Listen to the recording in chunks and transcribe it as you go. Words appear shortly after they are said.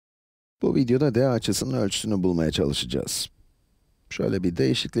Bu videoda D açısının ölçüsünü bulmaya çalışacağız. Şöyle bir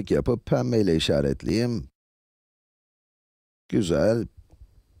değişiklik yapıp pembeyle işaretleyeyim. Güzel.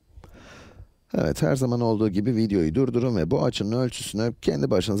 Evet, her zaman olduğu gibi videoyu durdurun ve bu açının ölçüsünü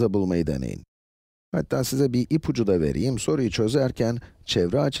kendi başınıza bulmayı deneyin. Hatta size bir ipucu da vereyim. Soruyu çözerken,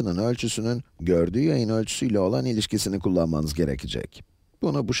 çevre açının ölçüsünün gördüğü yayın ölçüsüyle olan ilişkisini kullanmanız gerekecek.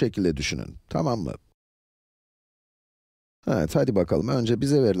 Bunu bu şekilde düşünün, tamam mı? Evet, hadi bakalım. Önce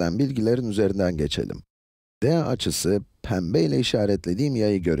bize verilen bilgilerin üzerinden geçelim. D açısı, pembe ile işaretlediğim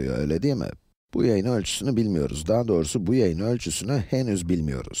yayı görüyor, öyle değil mi? Bu yayın ölçüsünü bilmiyoruz. Daha doğrusu bu yayın ölçüsünü henüz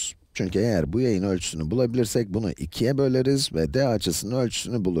bilmiyoruz. Çünkü eğer bu yayın ölçüsünü bulabilirsek bunu ikiye böleriz ve D açısının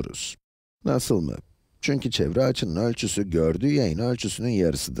ölçüsünü buluruz. Nasıl mı? Çünkü çevre açının ölçüsü gördüğü yayın ölçüsünün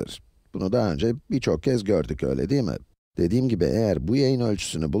yarısıdır. Bunu daha önce birçok kez gördük, öyle değil mi? Dediğim gibi eğer bu yayın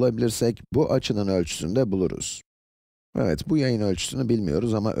ölçüsünü bulabilirsek bu açının ölçüsünü de buluruz. Evet, bu yayın ölçüsünü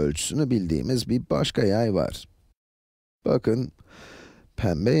bilmiyoruz ama ölçüsünü bildiğimiz bir başka yay var. Bakın,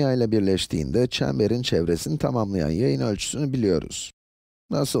 pembe yayla birleştiğinde çemberin çevresini tamamlayan yayın ölçüsünü biliyoruz.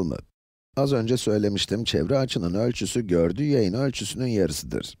 Nasıl mı? Az önce söylemiştim, çevre açının ölçüsü gördüğü yayın ölçüsünün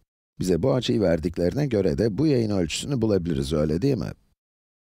yarısıdır. Bize bu açıyı verdiklerine göre de bu yayın ölçüsünü bulabiliriz, öyle değil mi?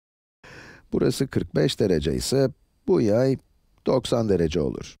 Burası 45 derece ise bu yay 90 derece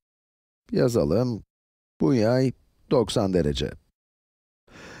olur. Yazalım, bu yay 90 derece.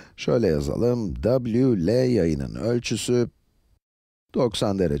 Şöyle yazalım, WL yayının ölçüsü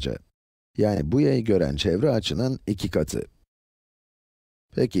 90 derece. Yani bu yayı gören çevre açının 2 katı.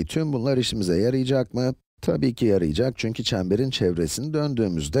 Peki tüm bunlar işimize yarayacak mı? Tabii ki yarayacak çünkü çemberin çevresini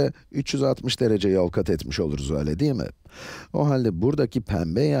döndüğümüzde 360 derece yol kat etmiş oluruz, öyle değil mi? O halde buradaki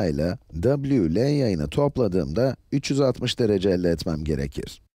pembe yayla WL yayını topladığımda 360 derece elde etmem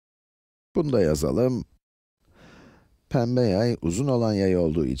gerekir. Bunu da yazalım. Pembe yay uzun olan yay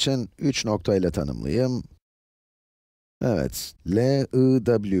olduğu için 3 nokta ile tanımlayayım. Evet,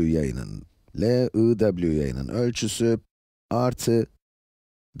 LIW yayının ölçüsü artı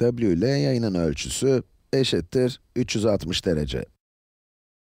WL yayının ölçüsü eşittir 360 derece.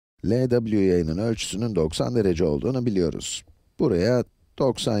 LW yayının ölçüsünün 90 derece olduğunu biliyoruz. Buraya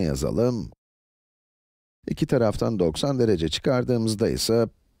 90 yazalım. İki taraftan 90 derece çıkardığımızda ise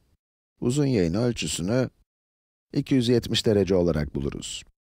uzun yayın ölçüsünü 270 derece olarak buluruz.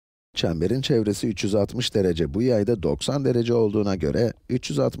 Çemberin çevresi 360 derece, bu yayda 90 derece olduğuna göre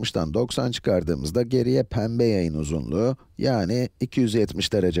 360'tan 90 çıkardığımızda geriye pembe yayın uzunluğu, yani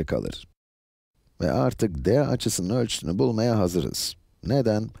 270 derece kalır. Ve artık D açısının ölçüsünü bulmaya hazırız.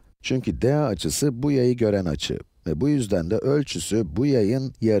 Neden? Çünkü D açısı bu yayı gören açı ve bu yüzden de ölçüsü bu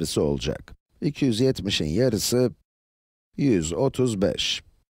yayın yarısı olacak. 270'in yarısı 135.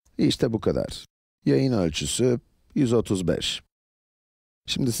 İşte bu kadar. Yayın ölçüsü 135.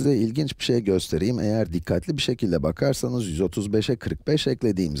 Şimdi size ilginç bir şey göstereyim. Eğer dikkatli bir şekilde bakarsanız 135'e 45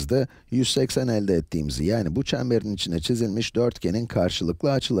 eklediğimizde 180 elde ettiğimizi, yani bu çemberin içine çizilmiş dörtgenin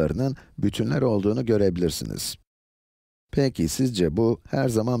karşılıklı açılarının bütünler olduğunu görebilirsiniz. Peki sizce bu her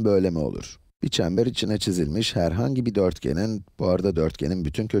zaman böyle mi olur? Bir çember içine çizilmiş herhangi bir dörtgenin, bu arada dörtgenin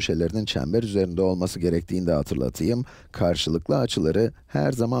bütün köşelerinin çember üzerinde olması gerektiğini de hatırlatayım, karşılıklı açıları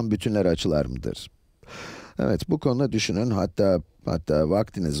her zaman bütünler açılar mıdır? Evet, bu konuda düşünün, hatta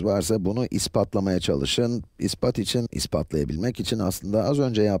vaktiniz varsa bunu ispatlamaya çalışın. İspatlayabilmek için aslında az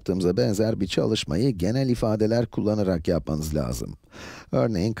önce yaptığımıza benzer bir çalışmayı genel ifadeler kullanarak yapmanız lazım.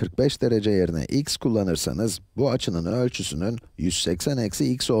 Örneğin 45 derece yerine x kullanırsanız, bu açının ölçüsünün 180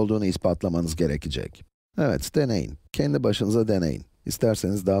 eksi x olduğunu ispatlamanız gerekecek. Evet, deneyin. Kendi başınıza deneyin.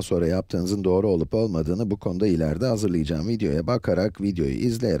 İsterseniz daha sonra yaptığınızın doğru olup olmadığını bu konuda ileride hazırlayacağım videoya bakarak, videoyu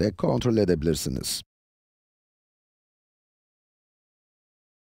izleyerek kontrol edebilirsiniz.